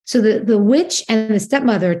So the witch and the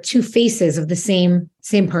stepmother are two faces of the same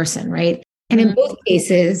person, right? And in both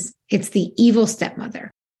cases, it's the evil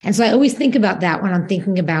stepmother. And so I always think about that when I'm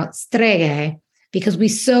thinking about streghe, because we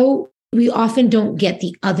often don't get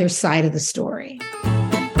the other side of the story.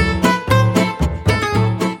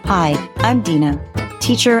 Hi, I'm Gina,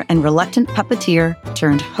 teacher and reluctant puppeteer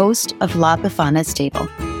turned host of La Befana's Table,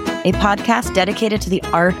 a podcast dedicated to the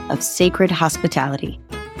art of sacred hospitality,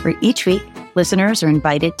 where each week listeners are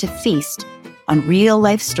invited to feast on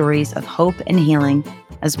real-life stories of hope and healing,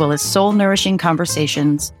 as well as soul-nourishing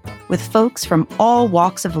conversations with folks from all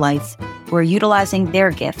walks of life who are utilizing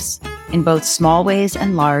their gifts in both small ways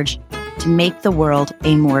and large to make the world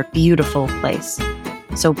a more beautiful place.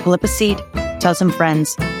 So pull up a seat, tell some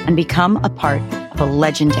friends, and become a part of a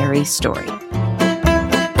legendary story.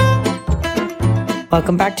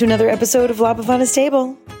 Welcome back to another episode of La Befana's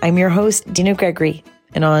Table. I'm your host, Gina Gregory.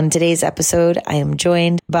 And on today's episode, I am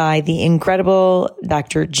joined by the incredible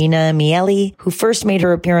Dr. Gina Miele, who first made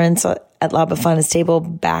her appearance at La Befana's Table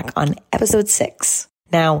back on episode 6.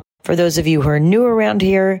 Now, for those of you who are new around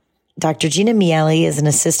here, Dr. Gina Miele is an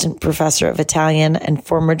assistant professor of Italian and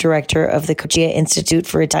former director of the Cogia Institute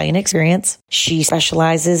for Italian Experience. She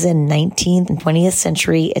specializes in 19th and 20th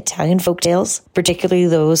century Italian folktales, particularly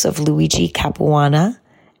those of Luigi Capuana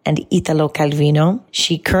and Italo Calvino.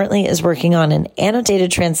 She currently is working on an annotated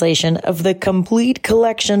translation of the complete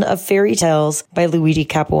collection of Fairytales by Luigi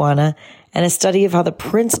Capuana and a study of how the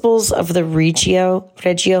principles of the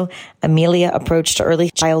Reggio Emilia approach to early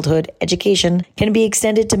childhood education can be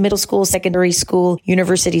extended to middle school, secondary school,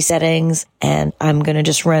 university settings. And I'm going to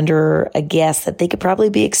just render a guess that they could probably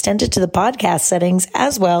be extended to the podcast settings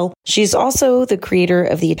as well. She's also the creator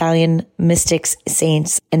of the Italian Mystics,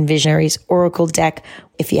 Saints, and Visionaries Oracle deck.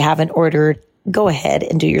 If you haven't ordered, go ahead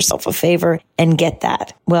and do yourself a favor and get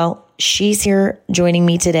that. Well, she's here joining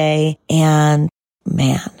me today, and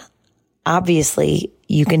man, obviously,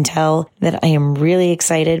 you can tell that I am really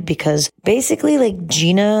excited because basically,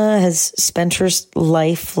 Gina has spent her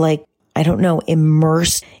life,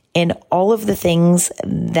 immersed in all of the things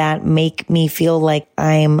that make me feel like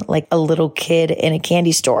I'm like a little kid in a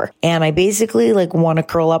candy store. And I basically want to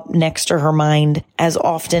curl up next to her mind as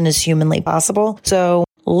often as humanly possible. So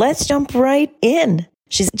let's jump right in.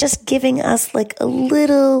 She's just giving us a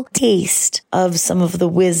little taste of some of the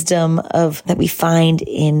wisdom that we find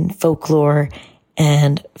in folklore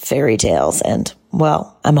and fairy tales. And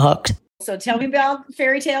well, I'm hooked. So tell me about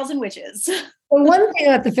fairy tales and witches. Well, one thing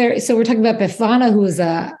about the fairy, so we're talking about Befana, who's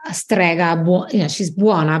a strega. She's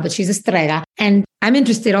buona, but she's a strega. And I'm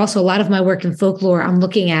interested also, a lot of my work in folklore, I'm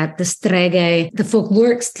looking at the streghe, the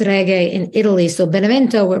folkloric streghe in Italy. So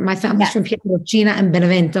Benevento, where my family's from Gina and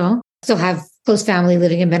Benevento, still have close family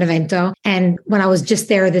living in Benevento. And when I was just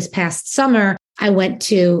there this past summer,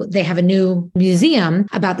 they have a new museum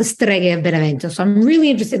about the streghe of Benevento. So I'm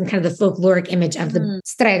really interested in kind of the folkloric image of the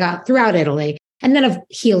strega throughout Italy, and then of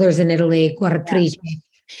healers in Italy, guaritrici.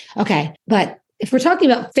 Okay. But if we're talking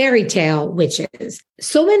about fairy tale witches,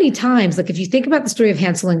 so many times, if you think about the story of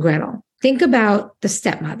Hansel and Gretel, think about the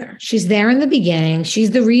stepmother. She's there in the beginning. She's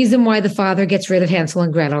the reason why the father gets rid of Hansel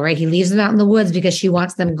and Gretel, right? He leaves them out in the woods because she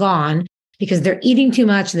wants them gone, because they're eating too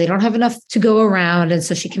much and they don't have enough to go around. And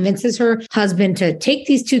so she convinces her husband to take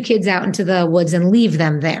these two kids out into the woods and leave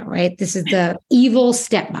them there, right? This is the evil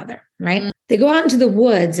stepmother, right? Mm-hmm. They go out into the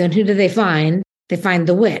woods, and who do they find? They find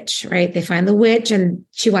the witch, right? They find the witch, and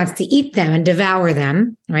she wants to eat them and devour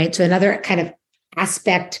them, right? So another kind of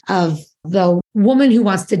aspect of the woman who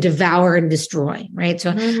wants to devour and destroy, right? So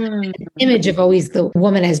an image of always the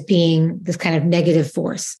woman as being this kind of negative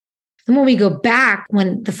force. And when we go back,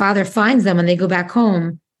 when the father finds them, when they go back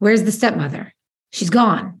home, where's the stepmother? She's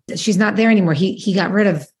gone. She's not there anymore. He got rid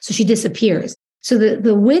of, so she disappears. So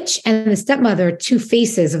the witch and the stepmother are two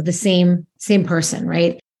faces of the same person,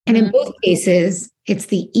 right? And in both cases, it's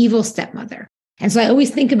the evil stepmother. And so I always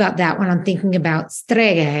think about that when I'm thinking about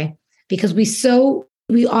streghe, because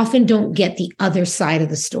we often don't get the other side of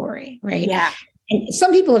the story, right? Yeah. And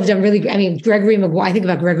some people have done really, Gregory Maguire, I think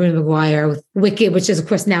about Gregory Maguire with Wicked, which is of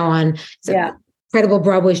course now on an incredible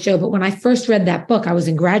Broadway show. But when I first read that book, I was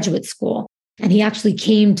in graduate school, and he actually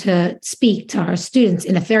came to speak to our students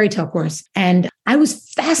in a fairy tale course. And I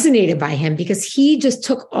was fascinated by him because he just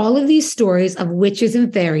took all of these stories of witches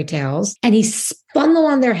and fairy tales, and he spun them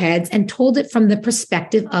on their heads and told it from the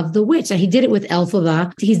perspective of the witch. And he did it with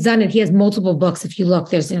Elphaba. He's done it. He has multiple books. If you look,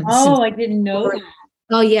 there's I didn't know that.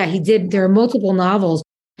 Oh, yeah, he did. There are multiple novels,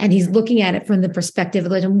 and he's looking at it from the perspective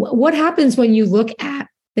of legend. What happens when you look at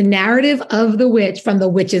the narrative of the witch from the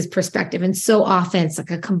witch's perspective? And so often it's a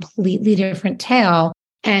completely different tale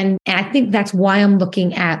And I think that's why I'm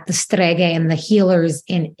looking at the streghe and the healers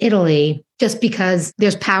in Italy, just because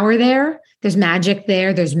there's power there, there's magic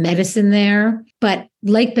there, there's medicine there. But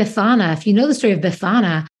like Befana, if you know the story of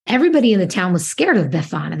Befana, everybody in the town was scared of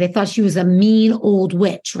Befana. They thought she was a mean old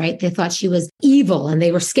witch, right? They thought she was evil and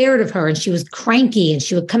they were scared of her and she was cranky and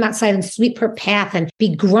she would come outside and sweep her path and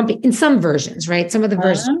be grumpy in some versions, right? Some of the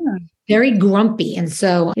versions very grumpy. And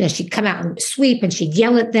so, she'd come out and sweep and she'd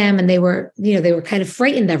yell at them and they were kind of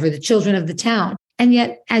frightened of her, the children of the town. And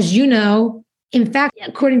yet, as you know, in fact,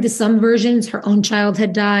 according to some versions, her own child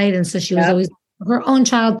had died. And so she was always her own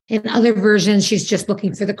child. In other versions, she's just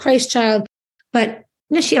looking for the Christ child. But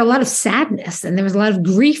she had a lot of sadness and there was a lot of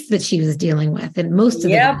grief that she was dealing with. And most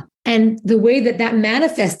of it. And the way that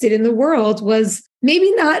manifested in the world was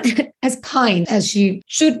maybe not as kind as she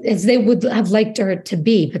should, as they would have liked her to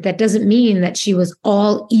be. But that doesn't mean that she was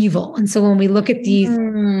all evil. And so when we look at these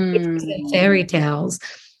fairy tales,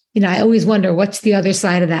 I always wonder what's the other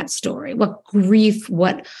side of that story? What grief,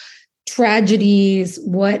 what tragedies,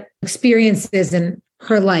 what experiences in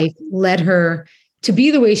her life led her to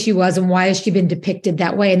be the way she was, and why has she been depicted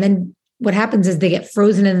that way? And then what happens is they get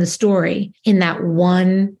frozen in the story in that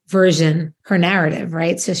one version, her narrative,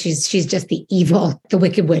 right? So she's just the evil, the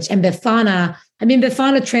wicked witch. And Befana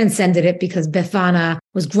transcended it because Befana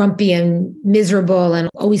was grumpy and miserable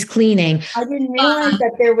and always cleaning. I didn't realize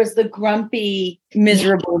that there was the grumpy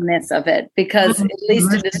miserableness of it, because at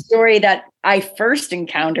least in the story that I first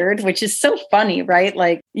encountered, which is so funny, right?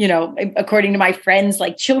 Like, according to my friend's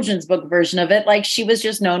children's book version of it, she was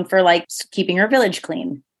just known for keeping her village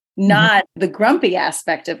clean, not the grumpy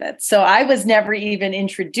aspect of it. So I was never even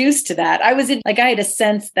introduced to that. I was I had a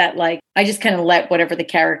sense that I just kind of let whatever the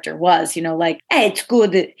character was, hey,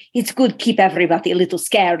 it's good, keep everybody a little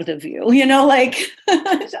scared of you,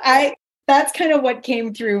 that's kind of what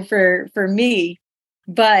came through for me.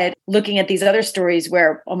 But looking at these other stories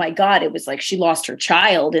where, oh my God, it was she lost her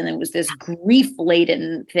child and it was this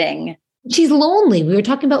grief-laden thing. She's lonely. We were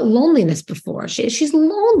talking about loneliness before. She's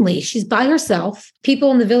lonely. She's by herself.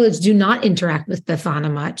 People in the village do not interact with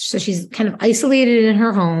Befana much. So she's kind of isolated in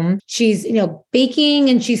her home. She's, baking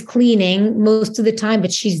and she's cleaning most of the time,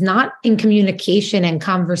 but she's not in communication and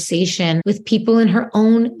conversation with people in her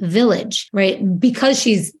own village, right? Because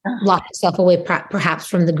she's locked herself away perhaps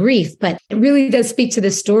from the grief. But it really does speak to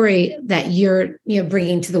the story that you're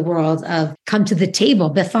bringing to the world of come to the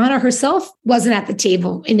table. Befana herself wasn't at the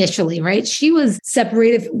table initially, right? She was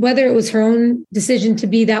separated, whether it was her own decision to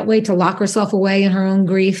be that way, to lock herself away in her own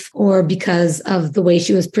grief, or because of the way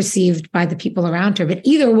she was perceived by the people around her. But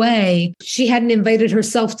either way, she hadn't invited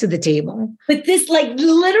herself to the table. But this, literally,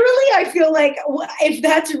 I feel if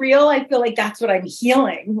that's real, I feel that's what I'm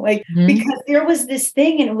healing. Because there was this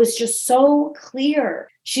thing and it was just so clear.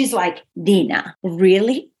 She's like, Dina,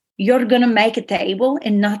 really? You're going to make a table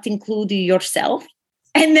and not include yourself?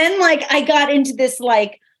 And then I got into this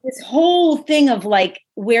this whole thing of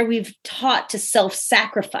where we've taught to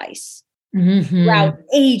self-sacrifice throughout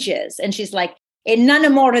ages. And she's like, and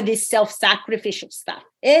none more of this self-sacrificial stuff.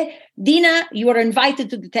 Dina, you are invited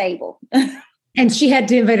to the table. And she had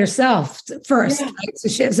to invite herself first. Right? So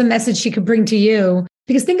she has a message she could bring to you.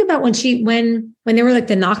 Because think about when there were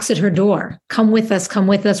the knocks at her door, come with us.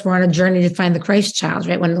 We're on a journey to find the Christ child,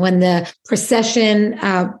 right? When the procession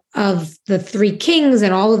of the three kings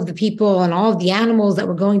and all of the people and all of the animals that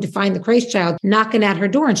were going to find the Christ child knocking at her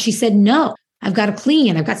door. And she said, no, I've got to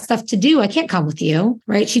clean. I've got stuff to do. I can't come with you,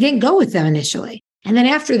 right? She didn't go with them initially. And then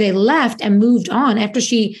after they left and moved on, after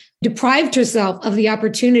she deprived herself of the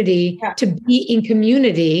opportunity to be in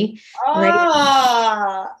community,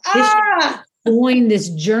 right? Going this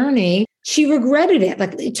journey, she regretted it.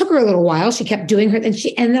 It took her a little while. She kept doing her, and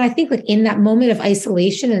then I think in that moment of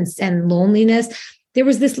isolation and loneliness, there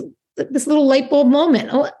was this little light bulb moment.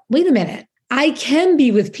 Oh, wait a minute. I can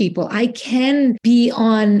be with people. I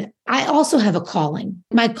also have a calling.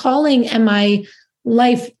 My calling and my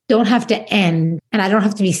life don't have to end, and I don't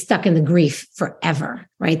have to be stuck in the grief forever,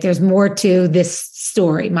 right? There's more to this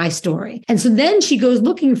story, my story. And so then she goes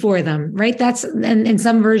looking for them, right? And in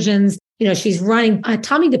some versions, she's running.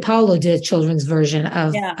 Tommy DePaulo did a children's version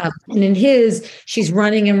of, and in his, she's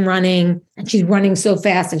running and she's running so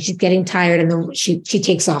fast and she's getting tired, and then she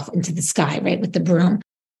takes off into the sky, right, with the broom.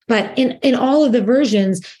 But in all of the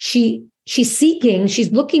versions, she's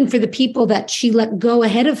looking for the people that she let go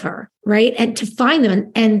ahead of her, right? And to find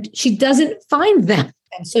them, and she doesn't find them.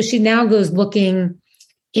 And so she now goes looking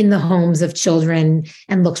in the homes of children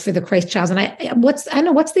and looks for the Christ child. And what's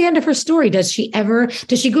the end of her story? Does she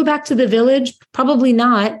go back to the village? Probably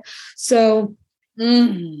not. So,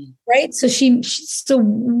 right. So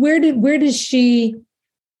where does she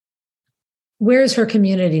where's her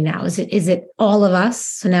community now? Is it all of us?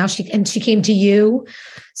 So now she came to you.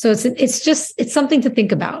 So it's something to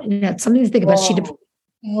think about. It's something to think about. She deprived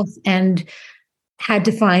herself and had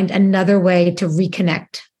to find another way to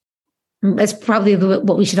reconnect. That's probably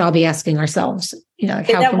what we should all be asking ourselves. Like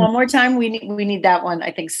say that one more time. We need that one,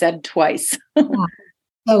 I think, said twice.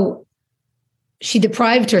 So she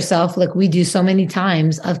deprived herself, like we do so many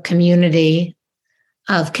times, of community,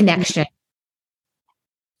 of connection,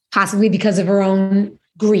 possibly because of her own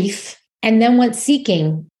grief, and then went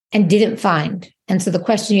seeking and didn't find. And so the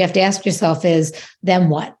question you have to ask yourself is, then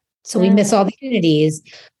what? So we miss all the opportunities,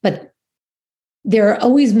 but there are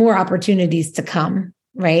always more opportunities to come,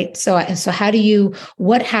 right? So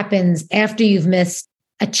what happens after you've missed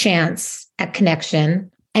a chance at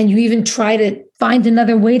connection and you even try to find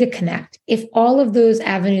another way to connect? If all of those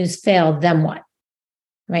avenues fail, then what?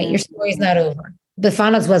 Right? Your story's not over.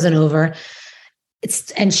 Bifana's wasn't over.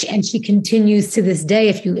 And she continues to this day.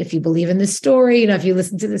 If you believe in this story, if you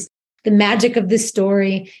listen to this, the magic of this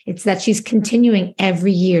story, it's that she's continuing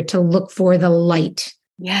every year to look for the light.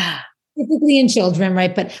 Yeah. Typically in children,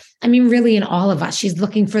 right? But I mean, really in all of us, she's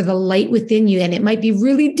looking for the light within you, and it might be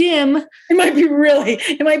really dim.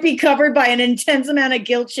 It might be covered by an intense amount of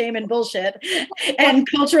guilt, shame, and bullshit and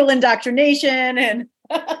cultural indoctrination. And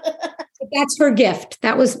that's her gift.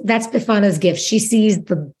 That's Bifana's gift. She sees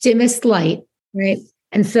the dimmest light, right?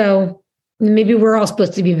 And so maybe we're all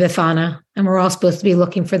supposed to be Bifana, and we're all supposed to be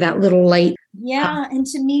looking for that little light. Yeah. And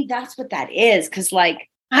to me, that's what that is. Because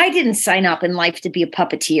I didn't sign up in life to be a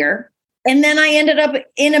puppeteer. And then I ended up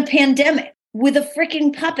in a pandemic with a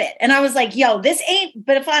freaking puppet. And I was like, yo, this ain't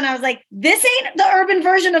Bifana. I was like, this ain't the urban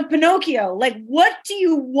version of Pinocchio. Like, what do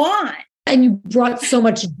you want? And you brought so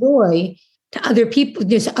much joy to other people.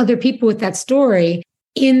 There's other people with that story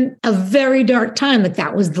in a very dark time. Like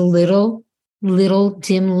that was the little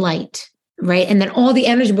dim light, right? And then all the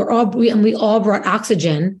energy, we all brought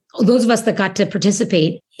oxygen. Those of us that got to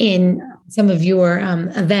participate in some of your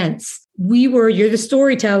events, you're the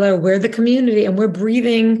storyteller, we're the community, and we're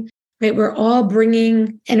breathing, right? We're all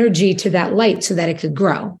bringing energy to that light so that it could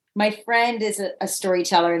grow. My friend is a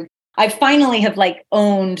storyteller, and I finally have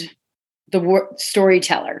owned the word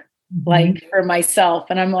storyteller, for myself.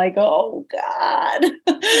 And I'm like, oh God,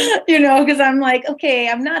 because I'm like, okay,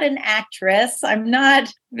 I'm not an actress. I'm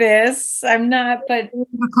not this. I'm not, but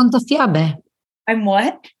Racconta fiabe. I'm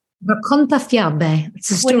what? Racconta fiabe.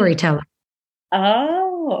 It's a storyteller.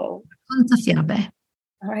 Oh. Racconta fiabe.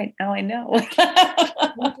 All right. Now I know.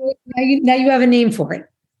 now you have a name for it.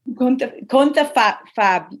 Conta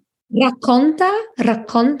fab. Racconta.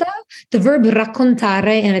 The verb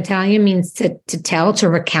raccontare in Italian means to tell, to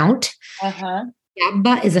recount.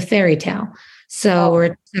 Fiaba is a fairy tale.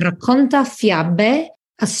 So racconta fiabe,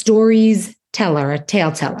 a stories teller, a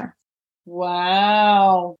tale teller.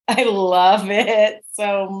 Wow. I love it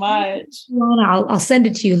so much. I'll send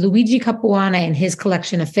it to you. Luigi Capuana, in his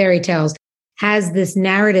collection of fairy tales, has this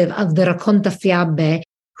narrative of the racconta fiabe,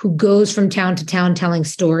 who goes from town to town telling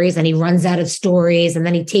stories, and he runs out of stories, and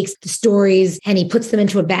then he takes the stories and he puts them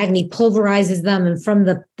into a bag and he pulverizes them, and from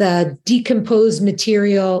the decomposed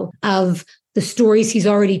material of the stories he's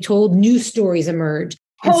already told, new stories emerge.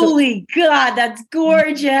 And holy God, that's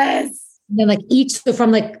gorgeous. Then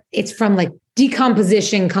it's from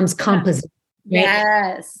decomposition comes composition. Right?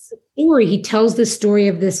 Yes. He tells the story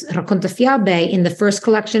of this racconta fiabe in the first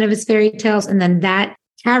collection of his fairy tales, and then that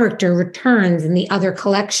character returns in the other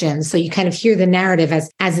collections. So you kind of hear the narrative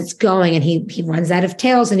as it's going, and he runs out of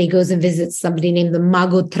tales and he goes and visits somebody named the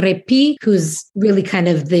Mago Trepi, who's really kind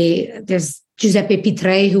of there's Giuseppe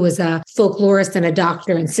Pitre, who was a folklorist and a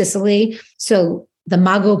doctor in Sicily. So the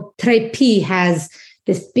Mago Trepi has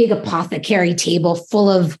this big apothecary table full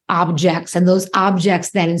of objects, and those objects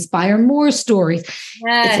then inspire more stories.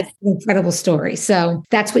 Yes. It's an incredible story. So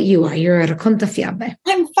that's what you are. You're a racconta fiabe.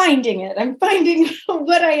 I'm finding it. I'm finding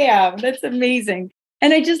what I am. That's amazing.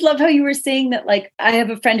 And I just love how you were saying that, I have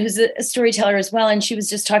a friend who's a storyteller as well, and she was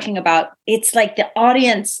just talking about, it's like the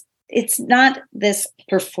audience, it's not this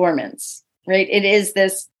performance, right? It is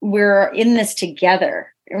this, we're in this together.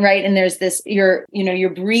 Right. And there's this, you're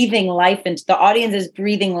breathing life into the audience is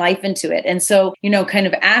breathing life into it. And so, kind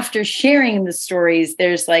of after sharing the stories,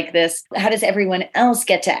 there's this, how does everyone else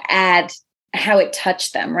get to add how it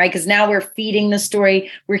touched them? Right. Because now we're feeding the story.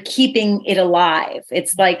 We're keeping it alive.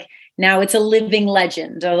 It's now it's a living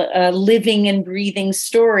legend, a living and breathing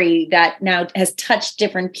story that now has touched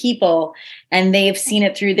different people, and they've seen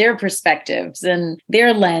it through their perspectives and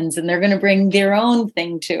their lens, and they're going to bring their own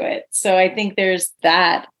thing to it. So I think there's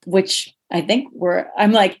that, which I think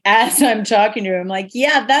as I'm talking to him,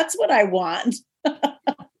 yeah, that's what I want.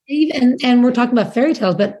 And we're talking about fairy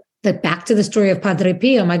tales, but back to the story of Padre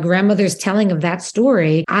Pio, my grandmother's telling of that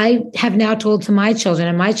story, I have now told to my children,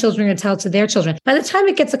 and my children are going to tell to their children. By the time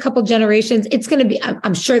it gets a couple generations, it's going to be,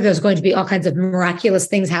 I'm sure there's going to be all kinds of miraculous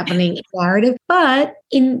things happening in narrative. But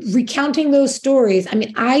in recounting those stories, I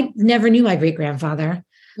mean, I never knew my great-grandfather,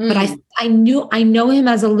 but I know him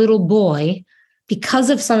as a little boy because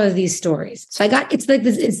of some of these stories. So it's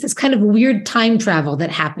this kind of weird time travel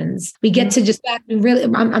that happens. We get to just back and really,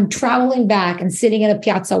 I'm traveling back and sitting at a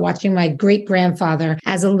piazza watching my great grandfather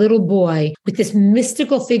as a little boy with this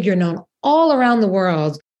mystical figure known all around the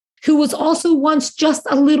world, who was also once just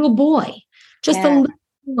a little boy, a little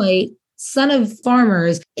boy, son of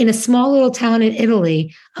farmers in a small little town in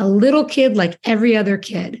Italy, a little kid like every other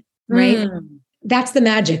kid, right? That's the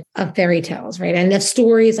magic of fairy tales, right? And the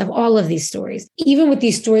stories of all of these stories, even with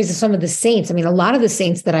these stories of some of the saints. I mean, a lot of the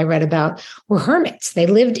saints that I read about were hermits. They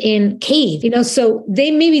lived in caves, so they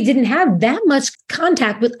maybe didn't have that much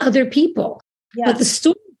contact with other people, but the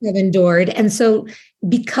stories have endured. And so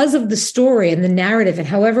because of the story and the narrative and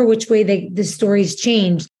however which way the stories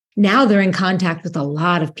changed, now they're in contact with a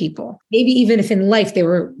lot of people. Maybe even if in life they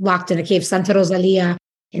were locked in a cave. Santa Rosalia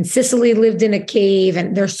in Sicily lived in a cave,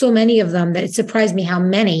 and there's so many of them that it surprised me how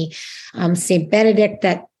many. Saint Benedict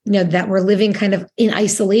that were living kind of in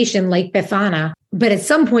isolation, like Befana. But at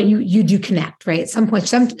some point, you do connect, right? At some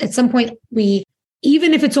point, we,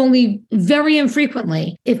 even if it's only very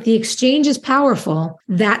infrequently, if the exchange is powerful,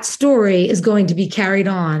 that story is going to be carried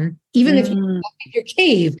on. Even if you're in your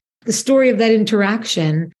cave, the story of that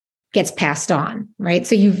interaction gets passed on, right?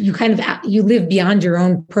 So you live beyond your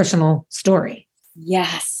own personal story.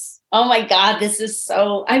 Yes. Oh my God. This is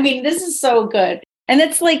so good. And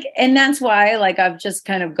it's like, and that's why I've just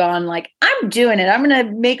kind of gone I'm doing it. I'm going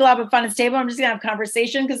to make La Befana's table. I'm just going to have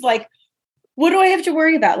conversation. Cause what do I have to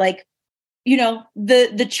worry about?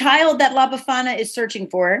 The child that La Befana is searching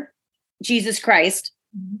for, Jesus Christ,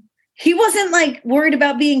 he wasn't worried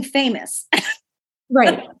about being famous.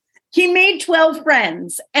 Right. He made 12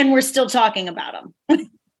 friends and we're still talking about him.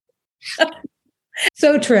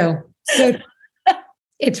 So true.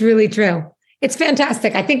 It's really true. It's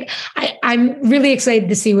fantastic. I think I'm really excited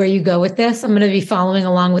to see where you go with this. I'm going to be following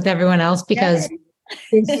along with everyone else because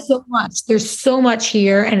there's so much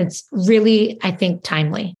here, and it's really, I think,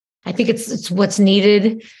 timely. I think it's what's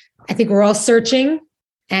needed. I think we're all searching,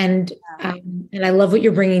 and I love what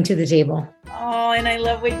you're bringing to the table. Oh, and I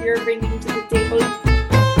love what you're bringing to the table.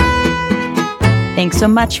 Thanks so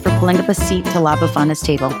much for pulling up a seat to La Befana's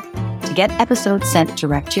table. To get episodes sent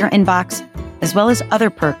direct to your inbox, as well as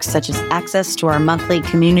other perks such as access to our monthly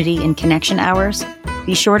community and connection hours,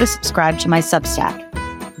 be sure to subscribe to my Substack,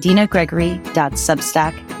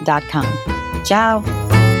 dinagregory.substack.com.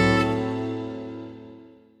 Ciao!